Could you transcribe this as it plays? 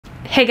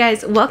Hey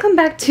guys, welcome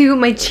back to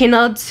my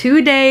channel.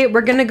 Today we're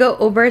gonna go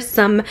over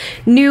some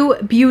new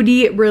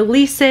beauty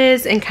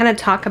releases and kind of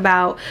talk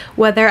about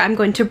whether I'm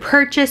going to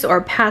purchase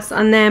or pass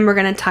on them. We're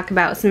gonna talk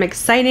about some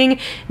exciting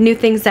new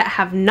things that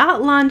have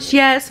not launched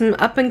yet, some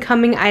up and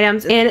coming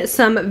items, and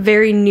some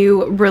very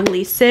new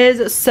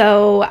releases.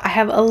 So I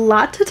have a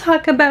lot to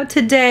talk about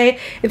today.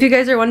 If you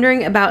guys are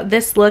wondering about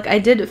this look, I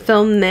did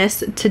film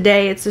this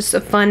today. It's just a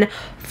fun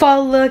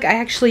fall look. I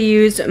actually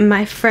used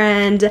my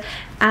friend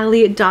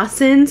Allie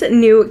Dawson's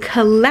new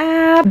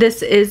collab.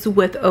 This is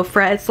with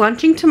Ofra. It's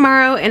launching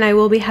tomorrow and I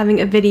will be having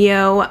a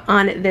video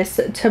on this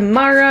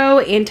tomorrow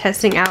and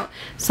testing out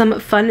some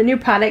fun new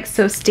products,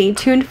 so stay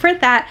tuned for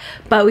that.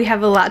 But we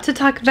have a lot to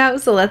talk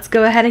about, so let's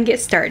go ahead and get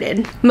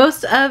started.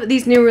 Most of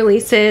these new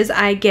releases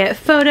I get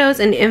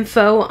photos and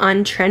info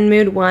on Trend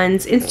Mood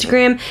One's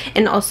Instagram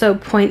and also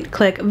Point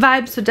Click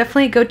Vibes, so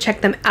definitely go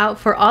check them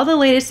out for all the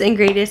latest and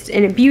greatest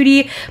in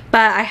beauty.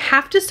 But I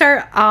have to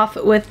start off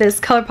with this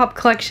Colourpop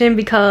collection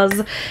because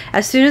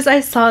as soon as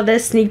I saw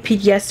this sneak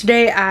peek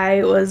yesterday,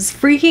 I was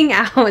freaking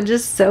out,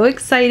 just so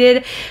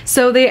excited.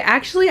 So they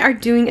actually are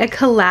doing a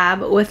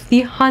collab with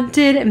the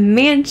Haunted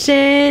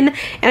Mansion, and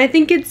I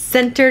think it's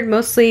centered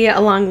mostly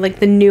along like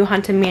the new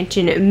Haunted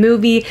Mansion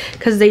movie,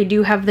 because they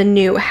do have the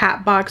new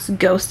Hatbox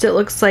Ghost, it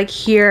looks like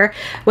here,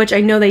 which I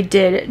know they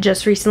did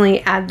just recently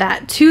add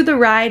that to the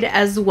ride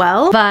as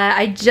well. But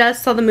I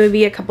just saw the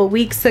movie a couple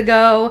weeks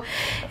ago.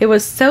 It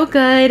was so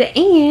good,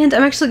 and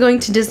I'm actually going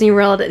to Disney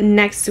World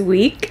next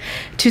week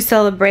to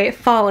celebrate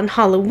fall and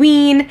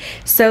Halloween,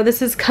 so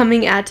this is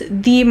coming at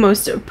the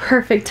most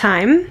perfect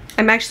time.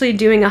 I'm actually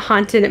doing a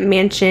Haunted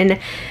Mansion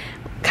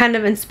kind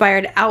of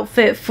inspired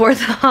outfit for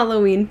the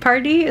Halloween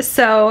party,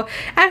 so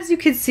as you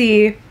can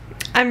see,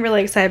 I'm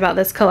really excited about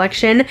this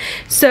collection.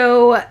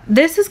 So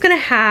this is gonna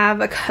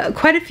have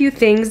quite a few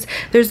things.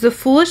 There's the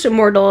Foolish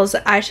Immortals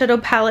eyeshadow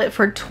palette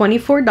for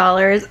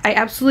 $24. I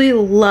absolutely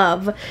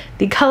love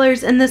the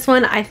colors in this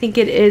one. I think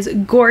it is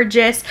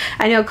gorgeous.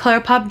 I know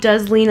Colourpop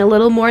does lean a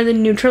little more on the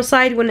neutral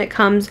side when it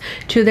comes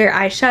to their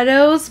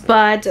eyeshadows,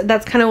 but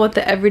that's kind of what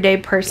the everyday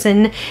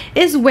person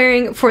is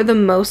wearing for the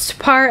most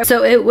part.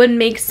 So it would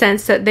make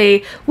sense that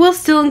they will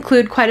still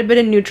include quite a bit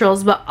of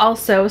neutrals, but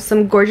also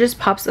some gorgeous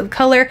pops of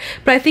color.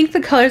 But I think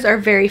the colors are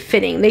very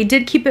fitting. They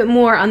did keep it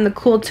more on the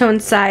cool tone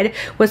side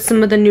with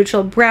some of the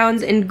neutral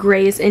browns and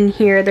grays in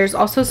here. There's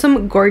also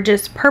some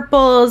gorgeous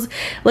purples,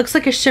 looks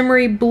like a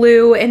shimmery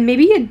blue, and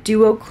maybe a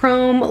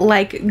duochrome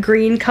like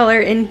green color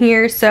in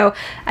here. So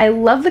I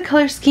love the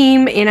color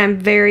scheme and I'm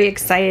very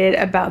excited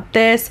about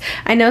this.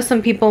 I know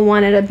some people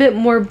wanted a bit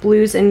more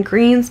blues and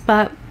greens,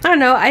 but I don't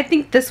know, I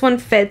think this one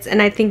fits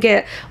and I think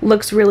it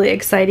looks really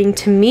exciting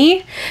to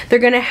me. They're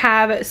gonna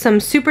have some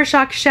Super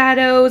Shock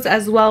shadows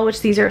as well, which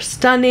these are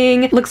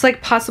stunning. Looks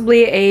like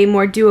possibly a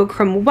more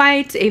duochrome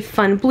white, a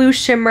fun blue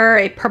shimmer,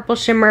 a purple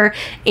shimmer,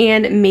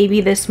 and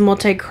maybe this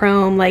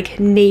multi-chrome like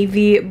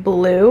navy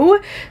blue.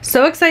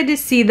 So excited to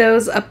see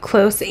those up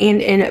close and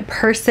in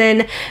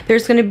person.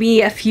 There's gonna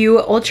be a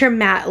few ultra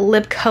matte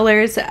lip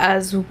colors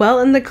as well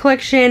in the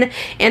collection,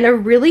 and a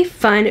really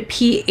fun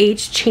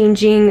pH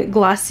changing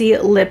glossy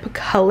lip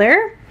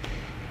color.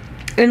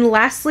 And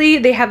lastly,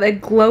 they have a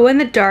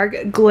glow-in-the-dark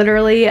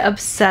glitterly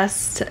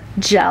obsessed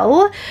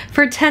gel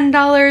for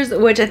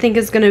 $10, which I think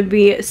is going to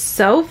be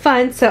so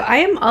fun. So I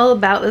am all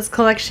about this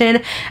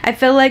collection. I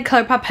feel like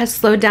Colourpop has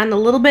slowed down a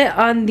little bit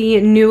on the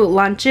new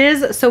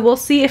launches, so we'll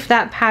see if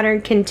that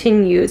pattern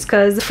continues,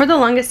 because for the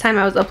longest time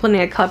I was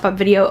uploading a Colourpop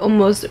video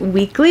almost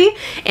weekly,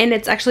 and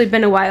it's actually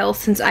been a while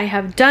since I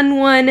have done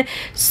one.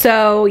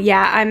 So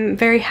yeah, I'm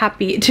very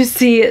happy to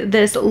see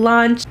this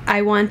launch.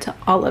 I want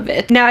all of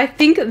it. Now I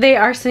think they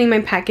are sending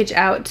my package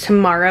out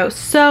tomorrow,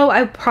 so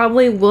I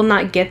probably will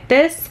not get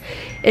this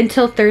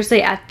until Thursday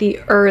at the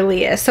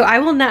earliest. So I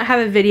will not have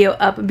a video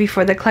up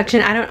before the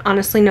collection. I don't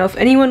honestly know if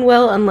anyone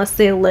will unless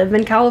they live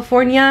in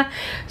California.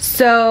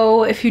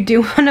 So if you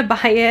do want to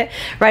buy it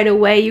right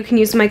away, you can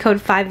use my code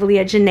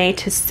 5LeahJanae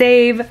to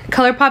save.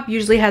 Colourpop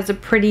usually has a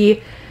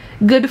pretty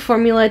good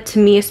formula to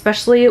me,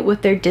 especially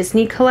with their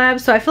Disney collab,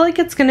 so I feel like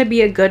it's gonna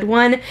be a good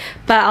one.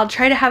 But I'll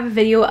try to have a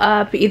video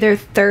up either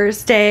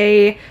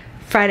Thursday,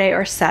 Friday,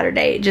 or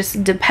Saturday,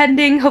 just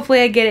depending.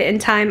 Hopefully I get it in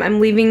time. I'm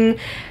leaving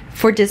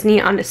for Disney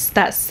on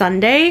that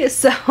Sunday,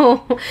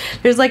 so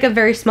there's like a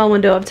very small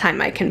window of time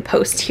I can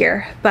post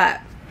here.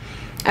 But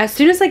as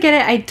soon as I get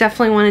it, I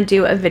definitely want to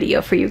do a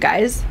video for you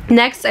guys.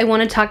 Next, I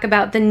want to talk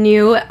about the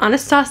new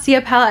Anastasia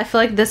palette. I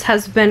feel like this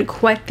has been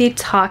quite the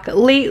talk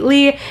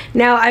lately.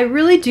 Now, I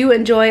really do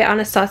enjoy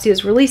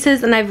Anastasia's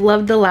releases, and I've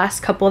loved the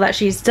last couple that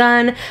she's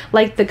done.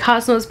 Like the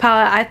Cosmos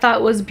palette, I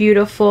thought was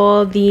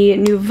beautiful. The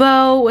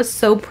Nouveau was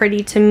so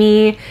pretty to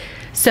me.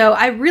 So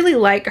I really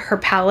like her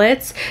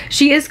palettes.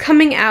 She is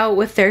coming out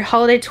with their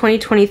Holiday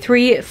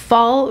 2023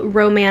 Fall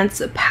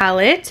Romance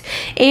palette.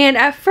 And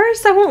at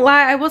first, I won't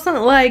lie, I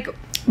wasn't like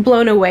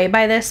blown away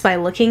by this by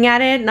looking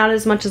at it. Not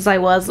as much as I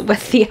was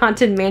with the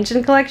Haunted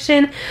Mansion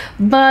collection.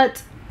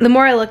 But the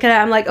more I look at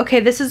it, I'm like, okay,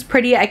 this is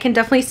pretty. I can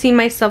definitely see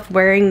myself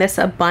wearing this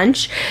a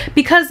bunch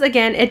because,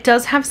 again, it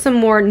does have some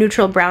more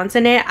neutral browns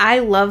in it. I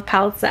love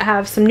palettes that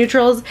have some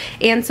neutrals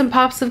and some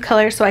pops of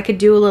color, so I could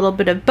do a little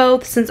bit of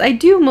both since I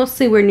do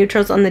mostly wear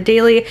neutrals on the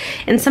daily,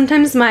 and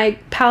sometimes my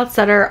palettes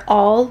that are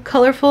all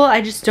colorful,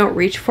 I just don't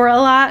reach for a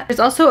lot. There's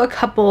also a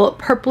couple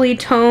purpley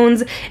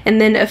tones and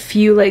then a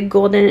few like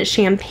golden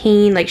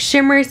champagne like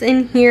shimmers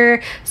in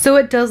here, so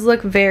it does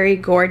look very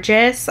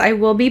gorgeous. I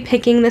will be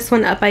picking this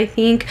one up, I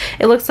think.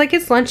 It looks like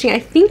it's launching, I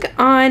think,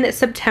 on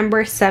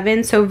September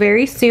 7th, so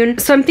very soon.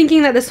 So I'm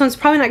thinking that this one's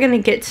probably not going to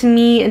get to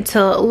me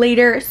until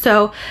later,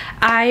 so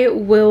I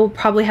will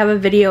probably have a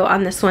video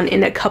on this one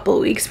in a couple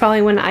of weeks.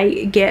 Probably when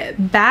I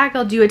get back,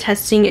 I'll do a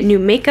testing new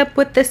makeup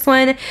with this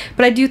one,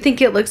 but I do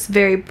think it looks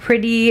very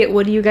pretty.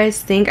 What do you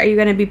guys think? Are you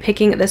going to be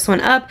picking this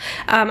one up?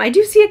 I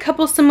do see a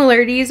couple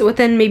similarities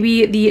within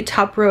maybe the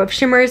top row of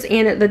shimmers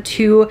and the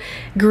two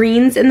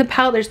greens in the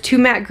palette. There's two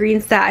matte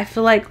greens that I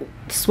feel like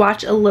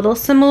swatch a little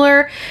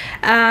similar.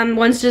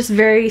 One's just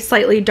very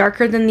slightly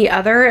darker than the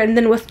other, and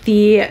then with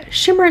the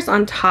shimmers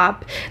on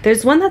top,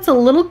 there's one that's a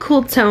little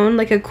cool tone,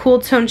 like a cool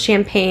tone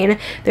champagne.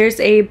 There's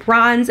a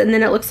bronze, and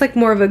then it looks like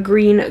more of a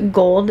green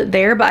gold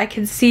there, but I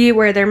can see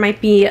where there might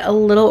be a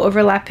little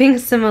overlapping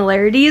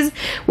similarities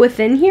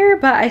within here,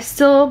 but I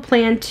still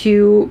plan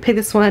to pick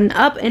this one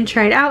up and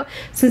try it out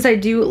since I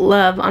do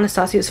love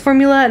Anastasia's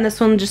formula, and this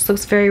one just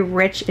looks very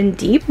rich and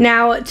deep.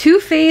 Now, Too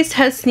Faced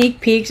has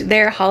sneak peeked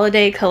their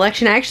holiday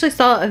collection. I actually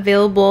saw it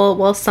available,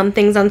 well, some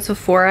things on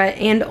Sephora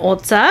and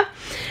Ulta.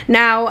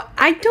 Now,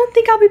 I don't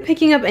think I'll be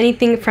picking up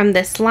anything from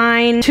this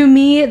line. To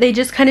me, they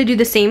just kind of do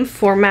the same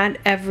format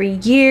every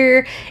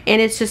year,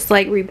 and it's just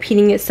like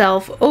repeating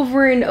itself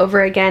over and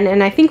over again,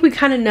 and I think we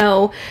kind of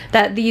know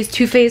that these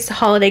Too Faced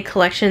holiday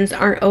collections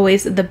aren't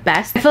always the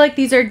best. I feel like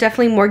these are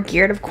definitely more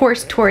geared, of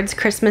course, towards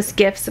Christmas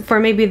gifts for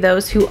maybe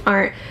those who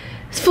aren't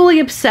fully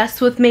obsessed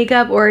with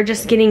makeup or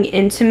just getting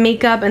into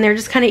makeup, and they're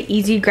just kind of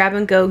easy grab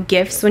and go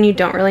gifts when you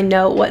don't really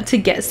know what to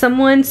get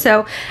someone.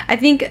 So I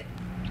think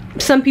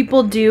some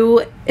people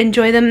do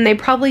enjoy them, and they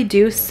probably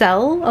do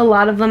sell a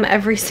lot of them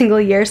every single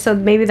year, so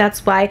maybe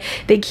that's why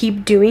they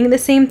keep doing the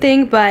same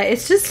thing. But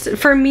it's just,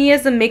 for me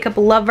as a makeup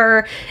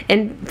lover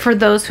and for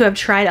those who have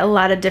tried a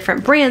lot of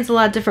different brands, a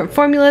lot of different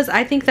formulas,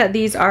 I think that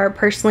these are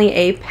personally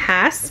a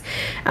pass.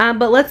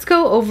 But let's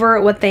go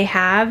over what they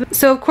have.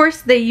 So of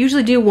course they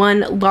usually do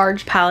one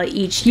large palette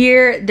each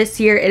year. This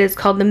year it is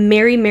called the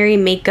Merry Merry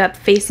Makeup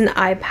Face and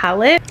Eye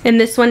Palette, and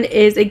this one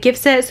is a gift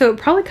set, so it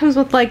probably comes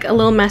with like a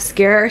little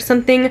mascara or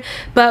something.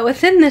 But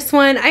within this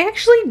one, I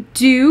actually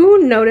do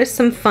notice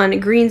some fun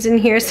greens in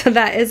here, so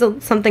that is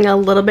something a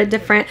little bit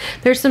different.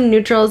 There's some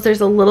neutrals,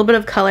 there's a little bit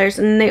of colors,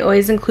 and they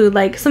always include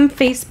like some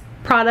face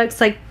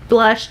products like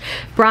blush,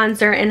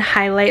 bronzer, and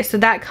highlight, so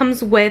that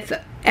comes with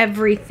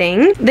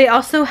everything. They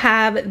also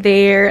have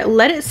their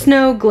Let It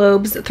Snow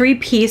Globes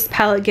 3-piece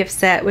palette gift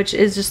set, which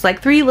is just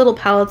like 3 little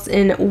palettes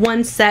in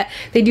one set.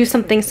 They do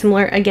something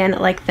similar again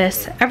like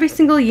this every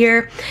single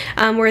year,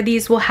 where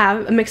these will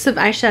have a mix of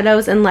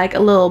eyeshadows and like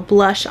a little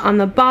blush on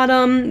the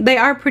bottom. They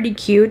are pretty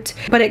cute,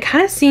 but it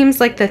kind of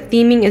seems like the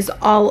theming is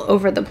all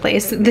over the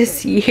place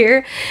this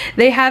year.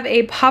 They have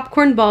a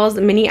Popcorn Balls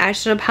mini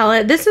eyeshadow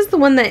palette. This is the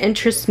one that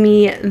interests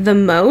me the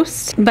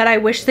most, but I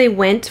wish they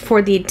went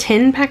for the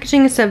tin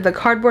packaging instead of the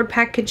cardboard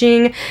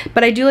packaging.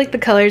 But I do like the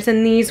colors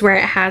in these, where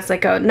it has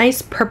like a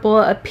nice purple,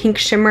 a pink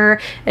shimmer,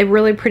 a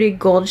really pretty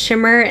gold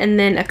shimmer, and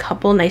then a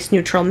couple nice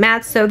neutral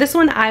mattes. So this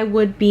one I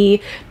would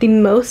be the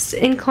most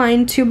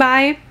inclined to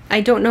buy. I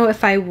don't know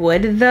if I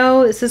would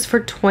though. This is for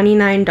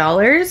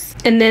 $29.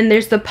 And then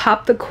there's the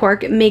Pop the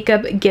Cork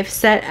makeup gift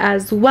set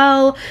as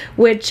well,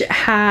 which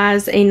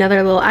has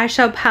another little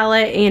eyeshadow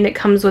palette, and it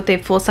comes with a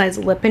full-size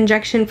lip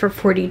injection for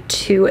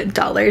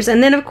 $42.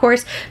 And then of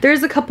course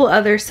there's a couple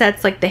other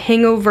sets like the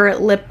Hangover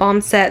lip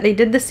balm set. They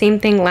did the same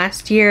thing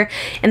last year,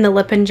 and the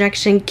lip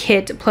injection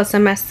kit plus a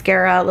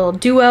mascara little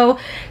duo.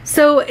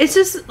 So it's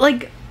just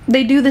like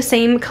they do the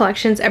same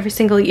collections every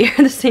single year,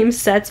 the same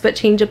sets, but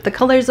change up the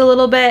colors a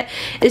little bit.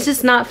 It's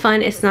just not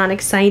fun. It's not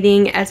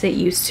exciting as it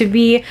used to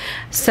be.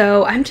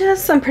 So I'm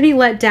pretty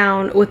let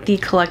down with the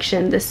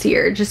collection this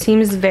year. It just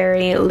seems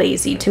very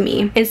lazy to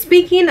me. And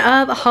speaking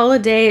of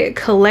holiday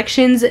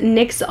collections,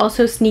 NYX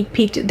also sneak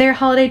peeked their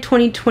holiday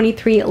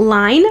 2023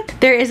 line.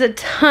 There is a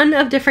ton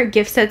of different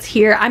gift sets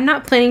here. I'm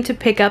not planning to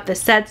pick up the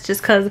sets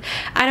just because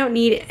I don't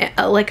need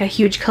like a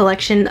huge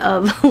collection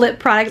of lip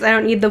products. I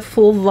don't need the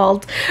full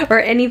vault or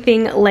anything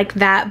like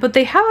that, but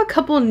they have a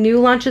couple new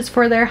launches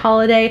for their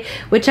holiday,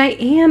 which I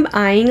am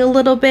eyeing a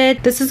little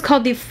bit. This is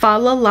called the Fa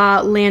La La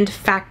Land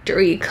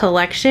Factory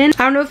collection.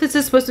 I don't know if this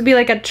is supposed to be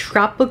like a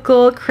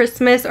tropical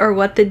Christmas or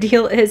what the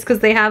deal is, because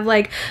they have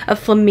like a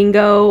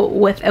flamingo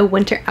with a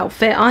winter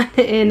outfit on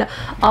in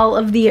all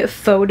of the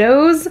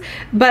photos.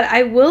 But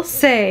I will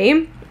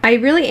say I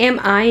really am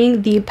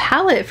eyeing the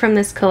palette from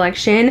this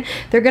collection.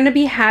 They're going to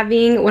be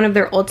having one of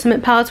their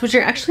ultimate palettes, which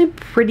are actually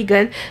pretty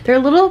good. They're a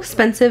little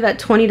expensive at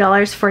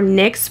 $20 for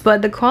NYX,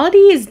 but the quality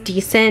is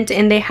decent,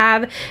 and they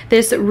have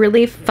this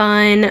really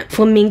fun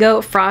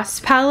flamingo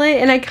frost palette,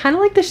 and I kind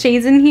of like the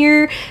shades in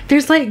here.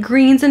 There's like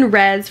greens and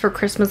reds for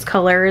Christmas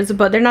colors,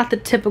 but they're not the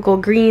typical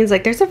greens.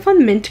 Like there's a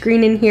fun mint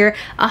green in here,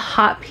 a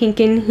hot pink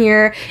in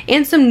here,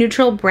 and some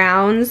neutral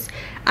browns.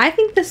 I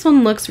think this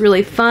one looks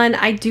really fun.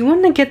 I do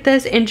want to get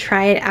this and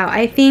try it out,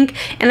 I think.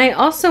 And I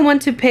also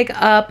want to pick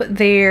up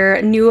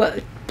their new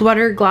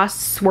butter gloss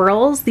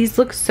swirls. These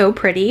look so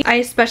pretty. I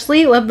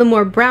especially love the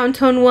more brown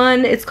tone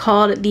one. It's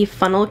called the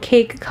funnel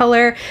cake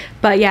color.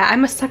 But yeah,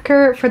 I'm a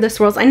sucker for the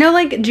swirls. I know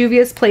like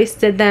Juvia's Place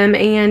did them,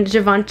 and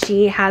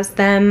Givenchy has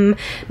them.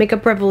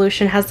 Makeup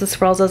Revolution has the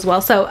swirls as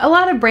well. So a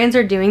lot of brands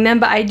are doing them,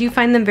 but I do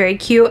find them very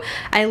cute.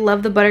 I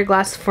love the butter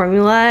gloss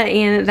formula,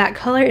 and that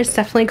color is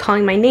definitely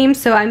calling my name.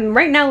 So I'm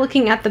right now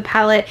looking at the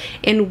palette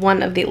in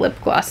one of the lip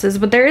glosses,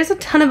 but there is a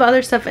ton of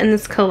other stuff in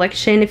this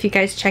collection if you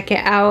guys check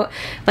it out,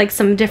 like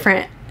some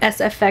different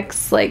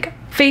SFX like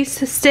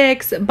face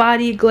sticks,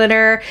 body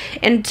glitter,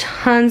 and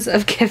tons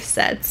of gift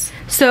sets.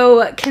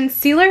 So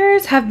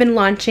concealers have been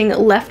launching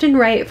left and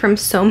right from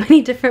so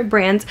many different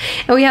brands,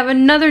 and we have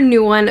another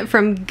new one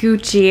from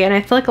Gucci, and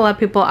I feel like a lot of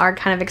people are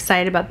kind of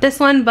excited about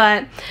this one,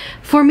 but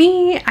for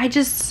me,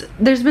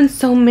 there's been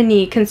so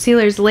many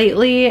concealers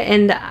lately,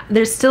 and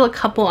there's still a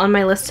couple on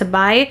my list to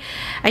buy.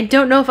 I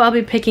don't know if I'll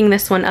be picking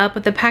this one up,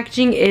 but the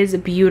packaging is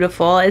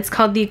beautiful. It's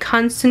called the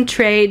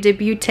Concentré de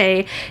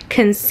Beaute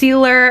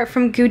Concealer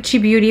from Gucci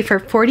Beauty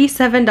for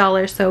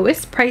 $47, so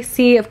it's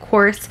pricey, of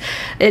course.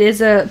 It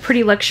is a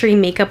pretty luxury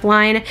makeup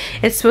line.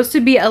 It's supposed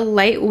to be a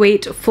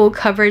lightweight, full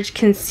coverage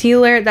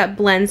concealer that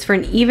blends for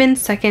an even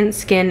second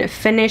skin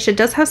finish. It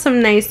does have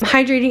some nice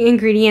hydrating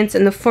ingredients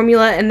in the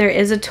formula, and there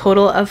is a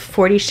total of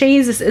 40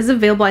 shades. This is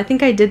available. I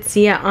think I did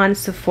see it on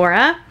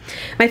Sephora.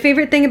 My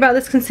favorite thing about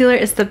this concealer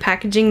is the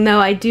packaging though.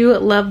 I do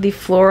love the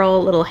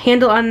floral little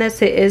handle on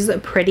this. It is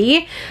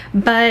pretty,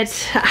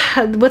 but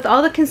with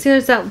all the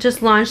concealers that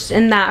just launched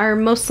and that are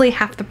mostly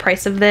half the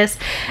price of this,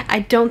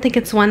 I don't think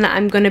it's one that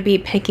I'm going to be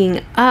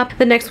picking up.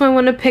 The next one I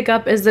want to pick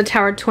up is the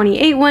Tower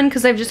 28 one,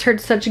 because I've just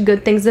heard such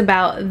good things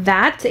about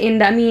that.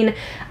 And I mean,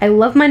 I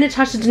love my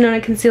Natasha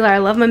Denona concealer. I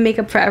love my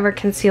Makeup Forever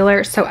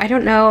concealer, so I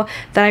don't know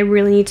that I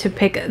really need to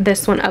pick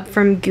this one up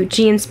from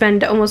Gucci and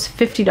spend almost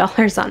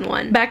 $50 on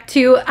one. Back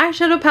to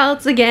eyeshadow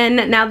palettes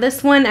again. Now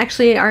this one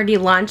actually already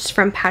launched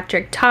from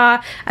Patrick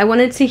Ta. I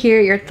wanted to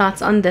hear your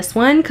thoughts on this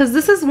one, because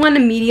this is one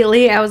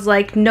immediately I was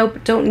like,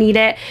 nope, don't need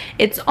it.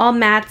 It's all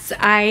mattes.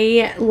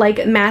 I like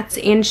mattes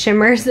and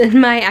shimmers in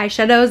my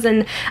eyeshadows,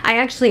 and I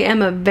actually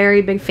am a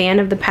very big fan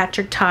of the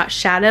Patrick Ta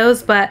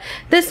shadows, but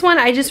this one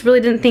I just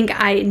really didn't think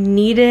I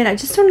needed. I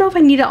just don't know if I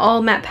need an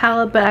all matte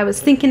palette, but I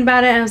was thinking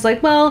about it and I was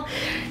like, well,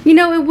 you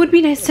know, it would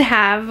be nice to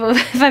have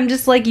if I'm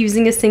just like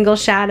using a single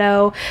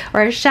shadow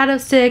or a shadow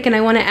stick and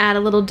I want to add a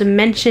little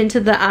dimension to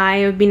the eye.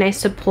 It would be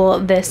nice to pull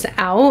this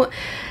out.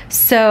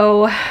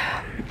 So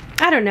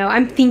I don't know,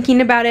 I'm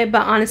thinking about it,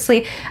 but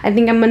honestly I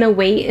think I'm gonna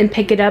wait and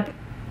pick it up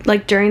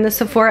like during the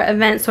Sephora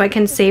event so I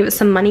can save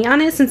some money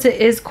on it, since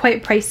it is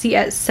quite pricey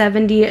at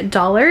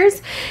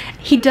 $70.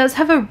 He does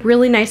have a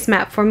really nice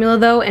matte formula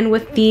though, and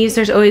with these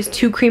there's always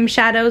two cream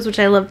shadows, which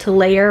I love to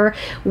layer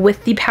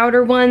with the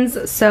powder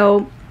ones,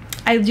 so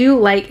I do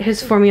like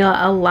his formula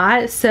a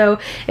lot. So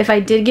if I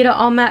did get an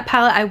all matte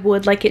palette, I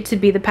would like it to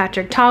be the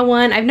Patrick Ta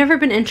one. I've never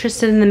been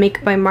interested in the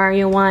Makeup by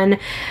Mario one,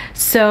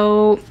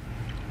 so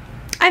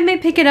I may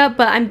pick it up,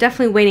 but I'm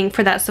definitely waiting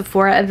for that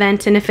Sephora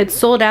event, and if it's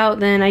sold out,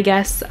 then I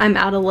guess I'm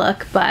out of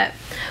luck, but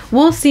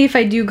we'll see if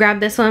I do grab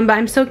this one. But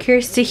I'm so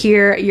curious to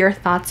hear your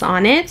thoughts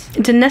on it.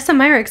 Danessa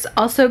Myricks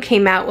also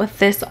came out with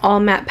this all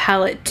matte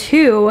palette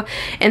too,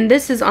 and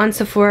this is on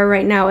Sephora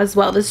right now as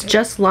well. This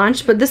just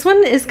launched, but this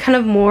one is kind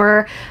of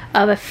more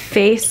of a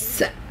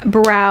face,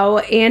 brow,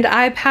 and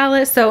eye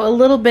palette, so a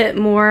little bit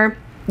more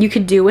you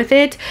could do with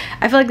it.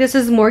 I feel like this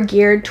is more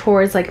geared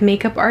towards like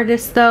makeup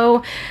artists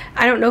though.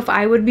 I don't know if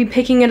I would be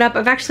picking it up.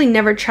 I've actually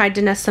never tried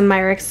Danessa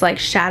Myricks like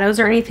shadows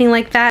or anything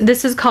like that.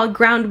 This is called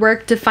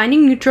Groundwork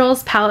Defining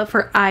Neutrals Palette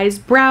for Eyes,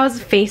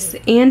 Brows, Face,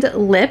 and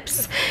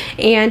Lips.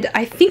 And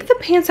I think the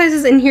pan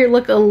sizes in here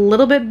look a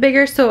little bit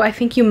bigger, so I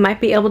think you might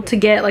be able to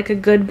get like a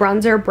good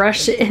bronzer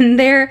brush in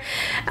there.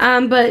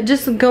 But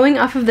just going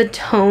off of the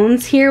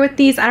tones here with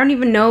these, I don't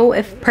even know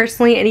if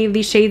personally any of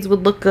these shades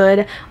would look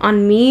good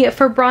on me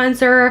for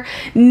bronzer.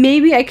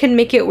 Maybe I could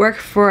make it work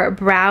for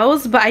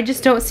brows, but I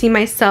just don't see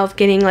myself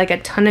getting like a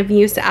ton of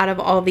use out of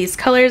all these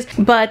colors.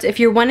 But if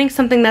you're wanting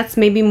something that's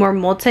maybe more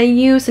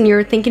multi-use and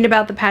you're thinking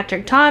about the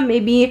Patrick Ta,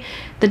 maybe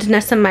the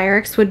Danessa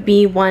Myricks would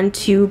be one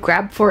to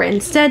grab for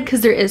instead,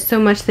 because there is so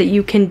much that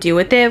you can do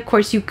with it. Of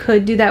course you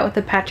could do that with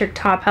the Patrick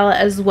Ta palette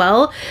as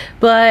well,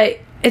 but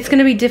it's going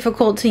to be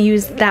difficult to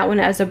use that one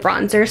as a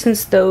bronzer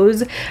since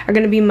those are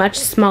going to be much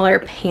smaller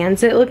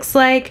pans, it looks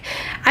like.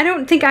 I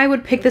don't think I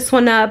would pick this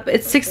one up.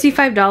 It's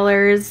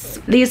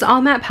 $65. These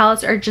all matte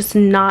palettes are just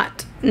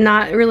not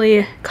not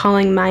really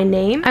calling my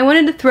name. I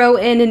wanted to throw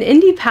in an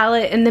indie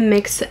palette in the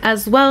mix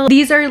as well.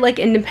 These are like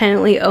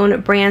independently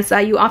owned brands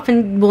that you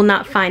often will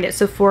not find at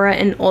Sephora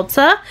and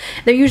Ulta.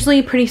 They're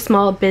usually pretty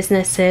small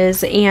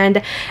businesses,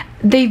 and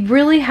they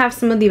really have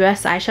some of the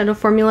best eyeshadow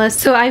formulas.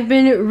 So I've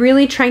been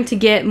really trying to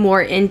get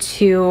more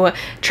into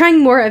trying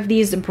more of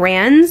these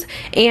brands,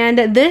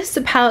 and this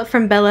palette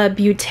from Bella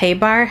Beaute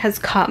Bar has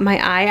caught my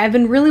eye. I've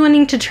been really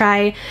wanting to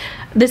try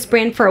this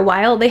brand for a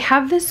while. They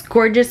have this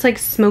gorgeous like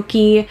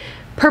smoky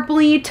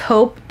purpley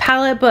taupe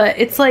palette, but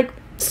it's like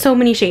so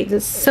many shades.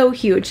 It's so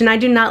huge, and I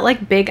do not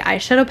like big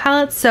eyeshadow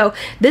palettes, so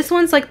this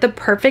one's like the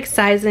perfect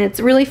size, and it's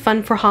really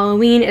fun for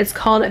Halloween. It's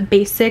called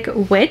Basic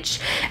Witch.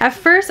 At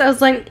first I was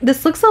like,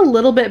 this looks a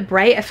little bit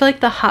bright. I feel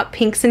like the hot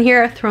pinks in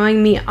here are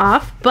throwing me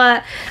off,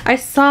 but I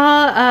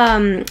saw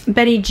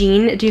Betty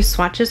Jean do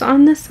swatches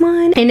on this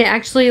one, and it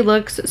actually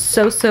looks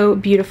so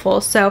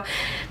beautiful. So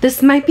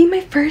this might be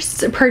my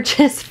first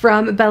purchase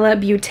from Bella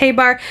Beaute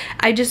Bar.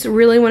 I just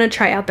really want to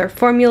try out their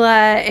formula,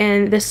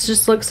 and this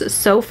just looks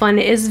so fun.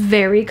 It is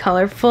very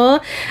colorful,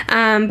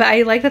 but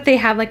I like that they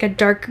have like a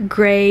dark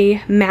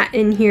gray matte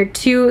in here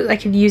too. I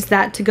could use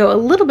that to go a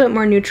little bit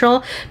more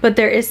neutral, but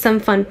there is some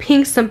fun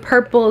pinks, some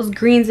purples,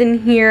 greens in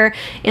here,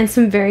 and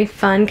some very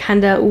fun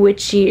kind of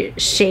witchy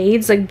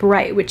shades, like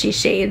bright witchy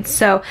shades.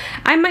 So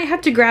I might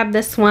have to grab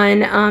this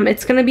one.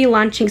 It's going to be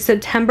launching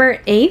September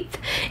 8th,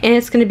 and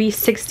it's going to be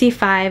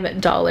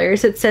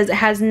 $65. It says it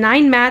has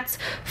 9 mattes,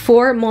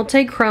 4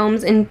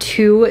 multi-chromes, and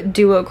 2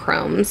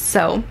 duochromes.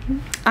 So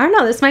I don't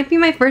know, this might be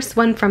my first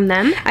one from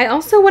them. I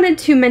also wanted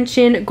to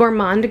mention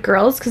Gourmand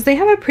Girls because they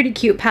have a pretty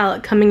cute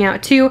palette coming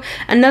out too.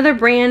 Another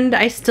brand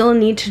I still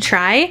need to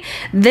try.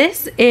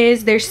 This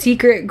is their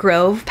Secret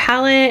Grove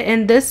palette,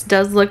 and this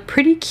does look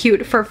pretty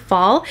cute for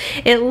fall.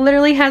 It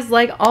literally has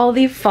like all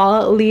the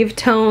fall leaf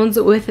tones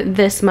with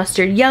this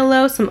mustard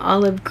yellow, some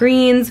olive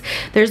greens,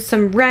 there's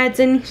some reds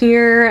in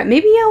here,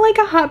 maybe like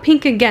a hot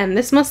pink again.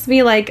 This must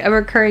be like a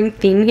recurring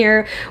theme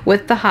here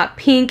with the hot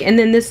pink, and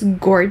then this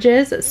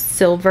gorgeous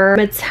silver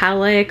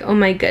metallic. Oh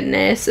my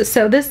goodness.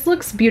 So this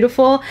looks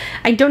beautiful.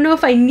 I don't know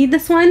if I need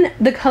this one.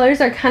 The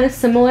colors are kind of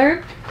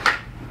similar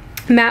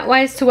matte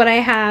wise to what I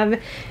have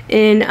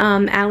in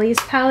Allie's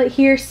palette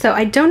here, so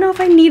I don't know if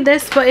I need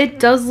this, but it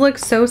does look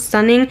so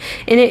stunning,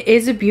 and it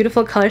is a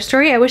beautiful color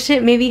story. I wish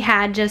it maybe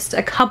had just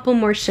a couple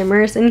more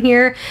shimmers in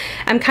here.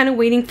 I'm kind of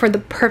waiting for the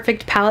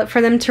perfect palette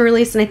for them to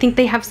release, and I think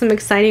they have some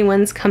exciting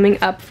ones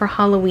coming up for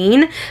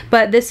Halloween,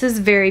 but this is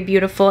very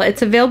beautiful.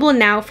 It's available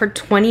now for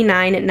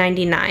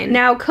 $29.99.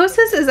 Now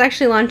Kosas is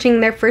actually launching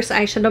their first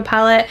eyeshadow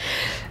palette,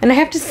 and I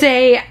have to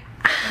say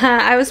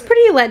I was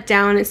pretty let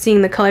down at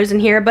seeing the colors in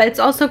here, but it's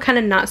also kind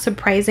of not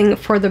surprising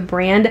for the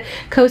brand.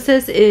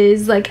 Kosas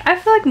is like, I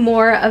feel like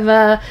more of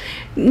a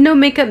no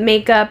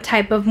makeup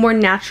type of more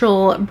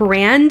natural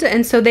brand,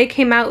 and so they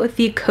came out with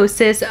the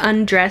Kosas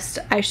Undressed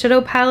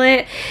eyeshadow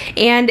palette,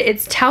 and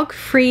it's talc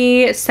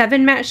free,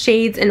 7 matte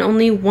shades, and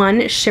only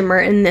 1 shimmer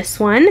in this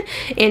one,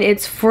 and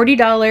it's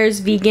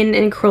 $40, vegan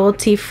and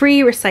cruelty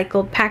free,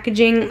 recycled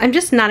packaging. I'm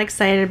just not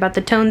excited about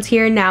the tones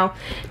here. Now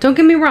don't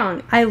get me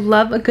wrong, I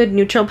love a good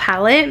neutral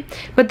palette,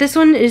 but this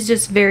one is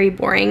just very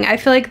boring. I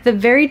feel like the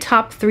very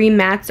top 3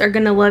 mattes are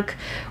gonna look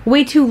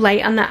way too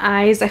light on the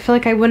eyes. I feel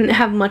like I wouldn't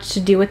have much to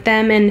do with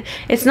them, and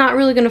it's not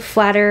really going to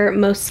flatter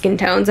most skin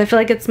tones. I feel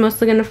like it's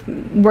mostly going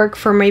to work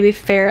for maybe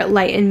fair,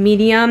 light, and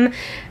medium.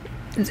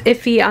 It's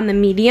iffy on the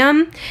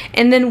medium.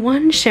 And then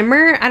 1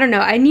 shimmer, I don't know,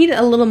 I need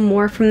a little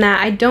more from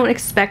that. I don't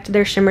expect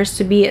their shimmers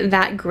to be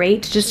that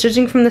great. Just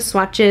judging from the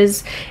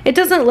swatches, it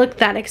doesn't look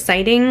that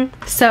exciting.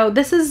 So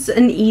this is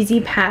an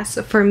easy pass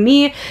for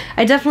me.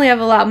 I definitely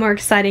have a lot more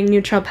exciting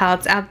neutral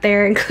palettes out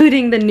there,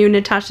 including the new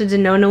Natasha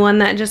Denona one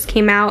that just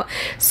came out.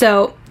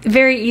 So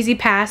very easy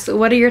pass.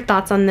 What are your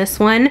thoughts on this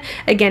one?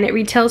 Again, it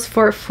retails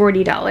for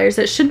 $40.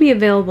 It should be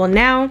available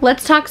now.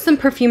 Let's talk some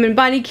perfume and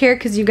body care,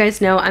 because you guys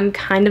know I'm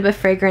kind of a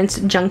fragrance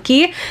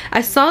junkie.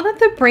 I saw that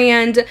the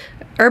brand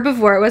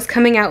Herbivore was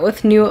coming out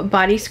with new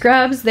body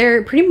scrubs.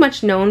 They're pretty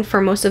much known for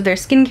most of their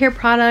skincare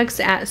products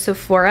at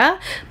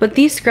Sephora, but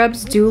these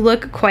scrubs do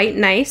look quite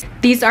nice.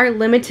 These are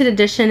limited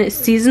edition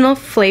seasonal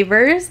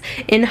flavors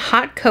in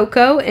hot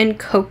cocoa and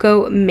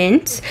cocoa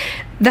mint.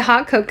 The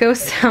hot cocoa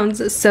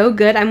sounds so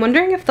good. I'm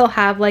wondering if they'll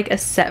have like a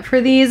set for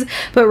these,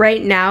 but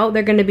right now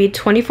they're going to be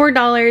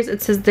 $24.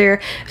 It says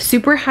they're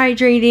super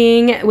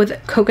hydrating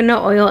with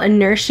coconut oil and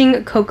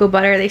nourishing cocoa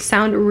butter. They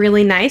sound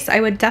really nice. I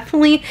would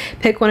definitely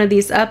pick one of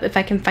these up if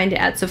I can find it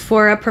at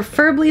Sephora,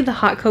 preferably the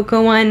hot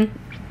cocoa one.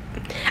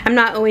 I'm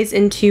not always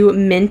into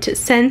mint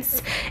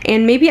scents,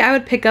 and maybe I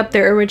would pick up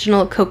their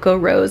original Cocoa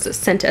Rose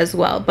scent as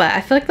well, but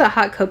I feel like the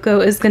hot cocoa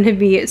is going to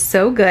be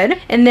so good.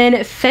 And then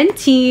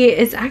Fenty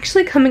is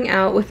actually coming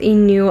out with a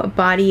new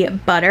body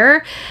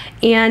butter,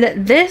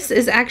 and this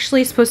is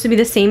actually supposed to be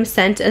the same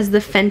scent as the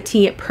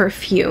Fenty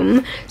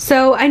perfume.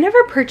 So I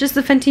never purchased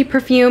the Fenty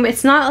perfume.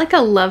 It's not like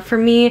a love for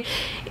me.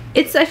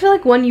 I feel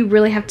like one you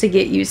really have to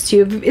get used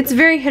to. It's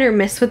very hit or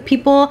miss with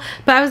people,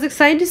 but I was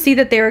excited to see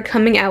that they were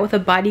coming out with a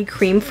body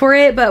cream for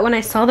it, but when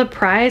I saw the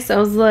price, I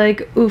was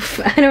like, oof,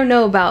 I don't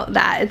know about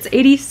that. It's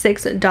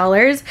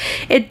 $86.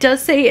 It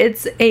does say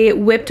it's a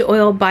whipped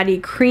oil body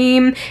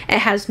cream. It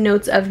has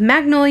notes of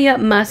magnolia,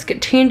 musk,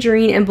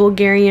 tangerine, and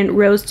Bulgarian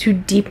rose to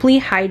deeply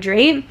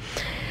hydrate.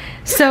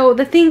 So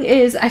the thing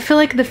is, I feel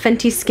like the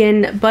Fenty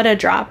Skin Butter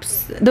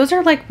Drops, those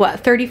are like,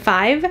 what,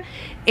 $35?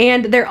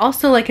 And they're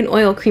also like an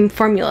oil cream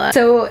formula.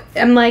 So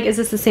I'm like, is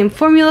this the same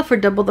formula for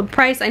double the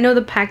price? I know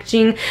the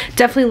packaging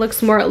definitely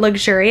looks more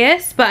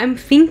luxurious, but I'm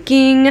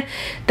thinking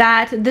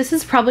that this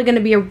is probably going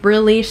to be a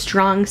really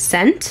strong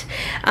scent.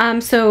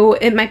 So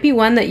it might be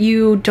one that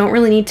you don't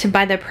really need to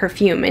buy the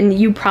perfume, and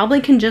you probably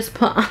can just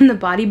put on the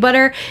body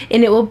butter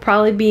and it will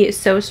probably be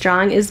so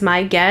strong, is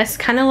my guess.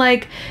 Kind of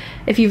like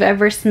if you've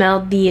ever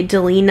smelled the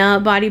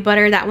Delina body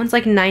butter, that one's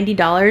like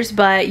 $90,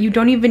 but you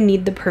don't even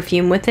need the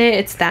perfume with it.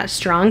 It's that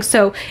strong.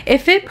 So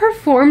if it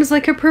performs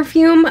like a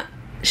perfume,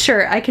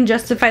 sure, I can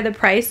justify the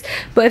price,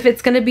 but if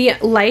it's gonna be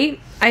light,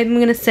 I'm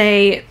gonna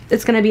say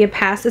it's gonna be a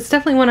pass. It's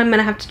definitely one I'm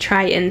gonna have to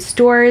try in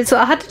stores. So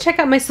I'll have to check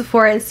out my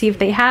Sephora and see if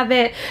they have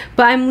it,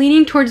 but I'm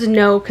leaning towards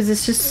no because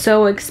it's just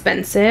so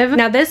expensive.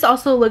 Now this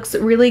also looks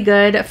really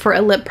good for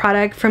a lip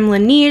product from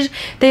Laneige.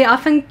 They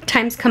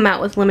oftentimes come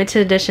out with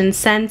limited edition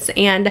scents,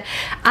 and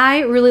I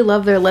really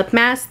love their lip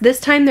mask. This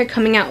time they're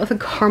coming out with a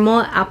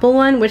caramel apple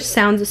one, which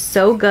sounds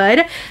so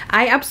good.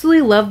 I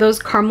absolutely love those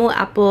caramel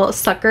apple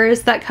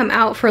suckers that come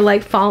out for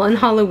like fall and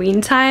Halloween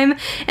time,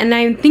 and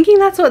I'm thinking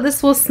that's what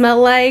this will smell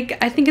like.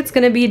 I think it's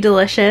gonna be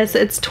delicious.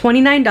 It's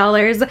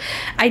 $29.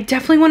 I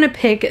definitely want to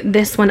pick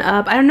this one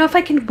up. I don't know if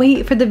I can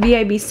wait for the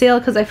VIB sale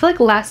because I feel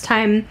like last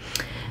time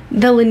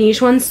the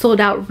Laneige one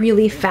sold out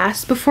really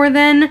fast before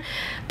then.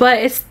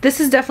 But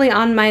this is definitely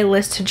on my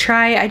list to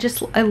try.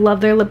 I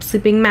love their lip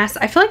sleeping mask.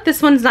 I feel like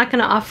this one's not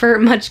going to offer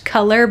much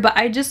color, but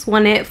I just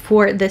want it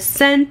for the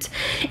scent.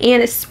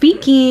 And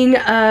speaking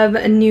of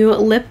a new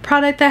lip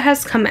product that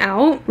has come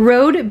out,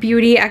 Rhode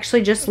Beauty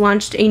actually just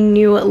launched a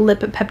new lip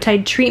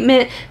peptide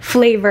treatment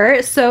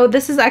flavor. So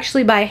this is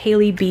actually by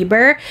Hailey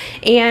Bieber.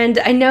 And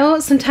I know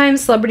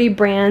sometimes celebrity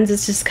brands,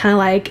 it's just kind of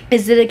like,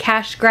 is it a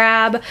cash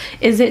grab?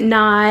 Is it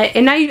not?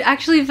 And I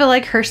actually feel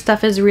like her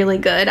stuff is really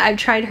good. I've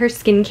tried her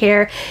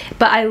skincare,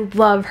 but I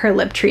love her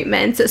lip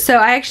treatments. So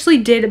I actually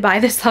did buy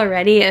this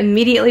already,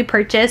 immediately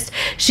purchased.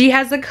 She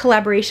has a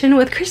collaboration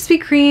with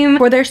Krispy Kreme.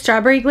 For their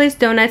strawberry glazed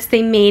donuts,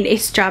 they made a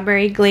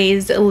strawberry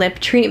glazed lip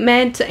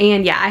treatment,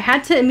 and yeah, I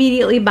had to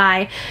immediately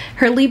buy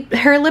her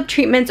lip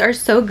treatments. Are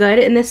so good,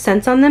 and the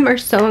scents on them are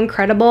so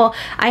incredible.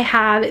 I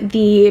have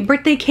the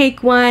birthday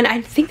cake one.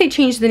 I think they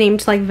changed the name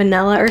to like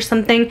vanilla or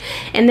something,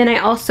 and then I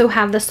also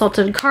have the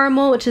salted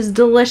caramel, which is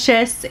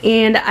delicious,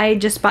 and I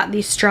just bought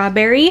the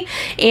strawberry,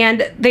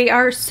 and they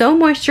are so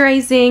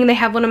moisturizing. They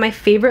have one of my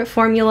favorite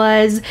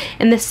formulas,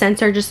 and the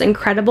scents are just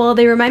incredible.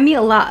 They remind me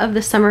a lot of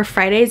the Summer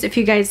Fridays. If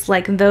you guys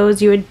like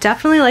those, you would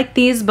definitely like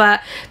these,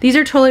 but these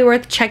are totally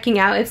worth checking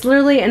out. It's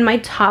literally in my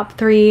top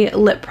 3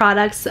 lip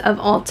products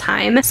of all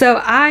time. So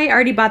I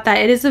already bought that.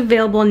 It is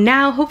available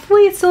now.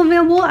 Hopefully it's still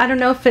available. I don't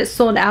know if it's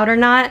sold out or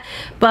not,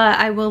 but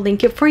I will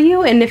link it for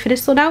you, and if it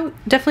is sold out,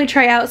 definitely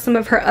try out some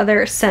of her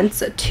other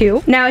scents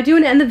too. Now I do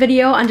want to end the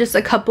video on just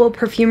a couple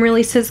perfume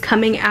releases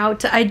coming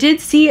out. I did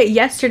see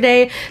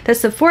yesterday that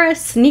Sephora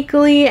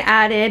sneakily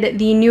added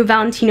the new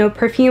Valentino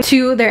perfume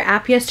to their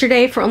app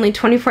yesterday for only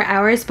 24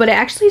 hours, but it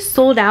actually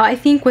sold out, I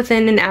think,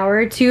 within an hour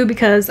or two,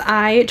 because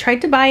I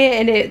tried to buy it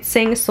and it's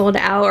saying sold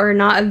out or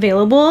not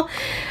available.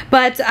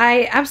 But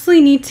I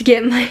absolutely need to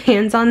get my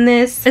hands on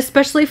this,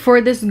 especially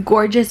for this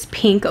gorgeous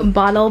pink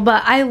bottle.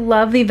 But I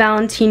love the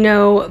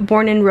Valentino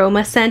Born in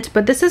Roma scent,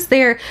 but this is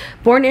their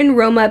Born in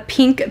Roma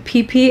Pink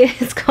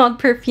PP. It's called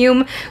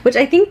perfume, which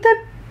I think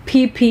the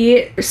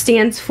PP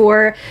stands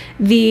for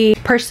the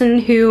person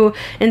who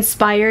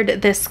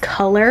inspired this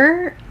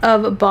color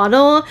of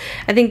bottle.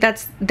 I think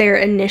that's their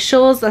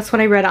initials. That's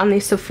what I read on the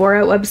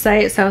Sephora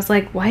website. So I was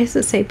like, why does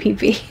it say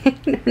PP?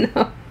 I don't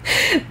know.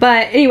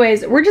 But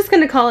anyways, we're just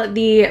gonna call it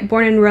the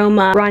Born in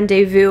Roma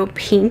Rendezvous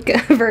Pink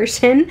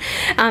version,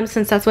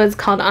 since that's what it's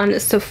called on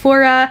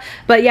Sephora.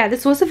 But yeah,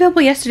 this was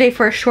available yesterday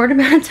for a short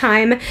amount of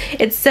time.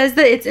 It says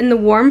that it's in the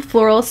warm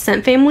floral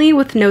scent family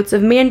with notes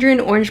of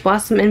mandarin, orange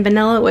blossom, and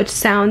vanilla, which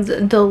sounds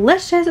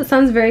delicious. It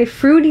sounds very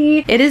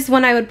fruity. It is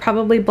one I would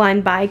probably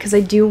blind buy because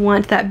I do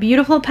want that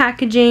beautiful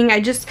packaging.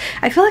 I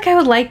feel like I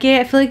would like it.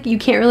 I feel like you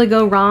can't really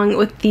go wrong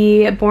with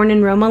the Born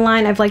in Roma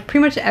line. I've liked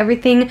pretty much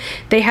everything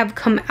they have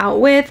come out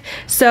with.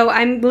 So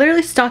I'm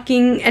literally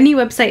stalking any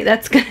website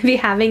that's going to be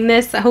having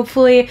this.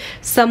 Hopefully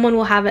someone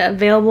will have it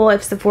available.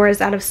 If Sephora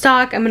is out of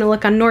stock, I'm going to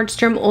look on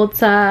Nordstrom,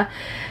 Ulta,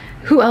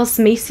 who else,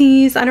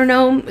 Macy's, I don't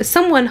know.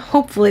 Someone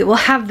hopefully will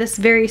have this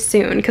very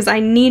soon because I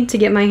need to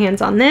get my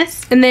hands on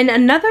this. And then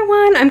another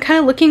one, I'm kind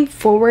of looking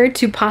forward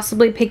to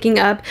possibly picking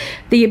up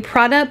the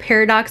Prada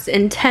Paradoxe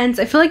Intense.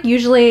 I feel like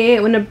usually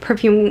when a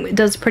perfume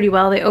does pretty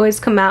well, they always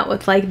come out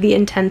with like the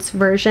intense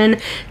version.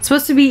 It's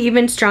supposed to be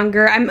even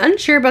stronger. I'm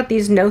unsure about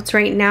these notes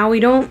right now. We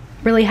don't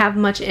really have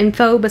much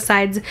info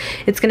besides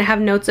it's going to have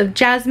notes of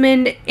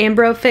jasmine,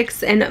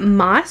 ambrofix, and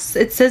moss.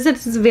 It says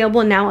it's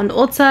available now on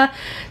Ulta,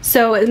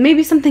 so it may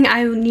be something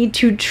I need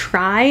to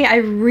try. I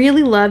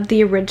really loved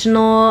the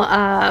original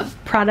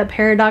Prada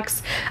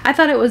Paradox. I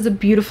thought it was a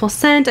beautiful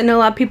scent. I know a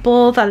lot of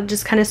people thought it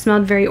just kind of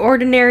smelled very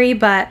ordinary,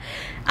 but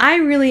I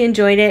really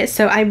enjoyed it,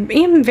 so I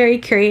am very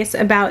curious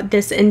about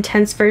this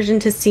intense version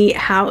to see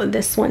how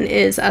this one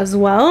is as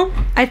well.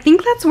 I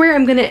think that's where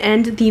I'm going to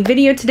end the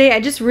video today. I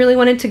just really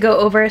wanted to go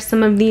over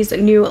some of these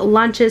new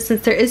launches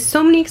since there is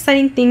so many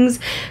exciting things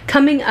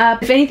coming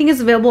up. If anything is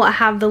available, I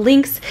have the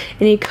links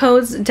and any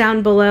codes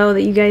down below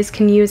that you guys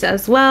can use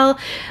as well.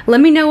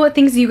 Let me know what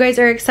things you guys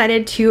are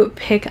excited to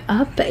pick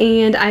up,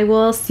 and I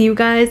will see you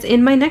guys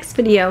in my next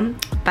video.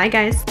 Bye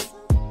guys.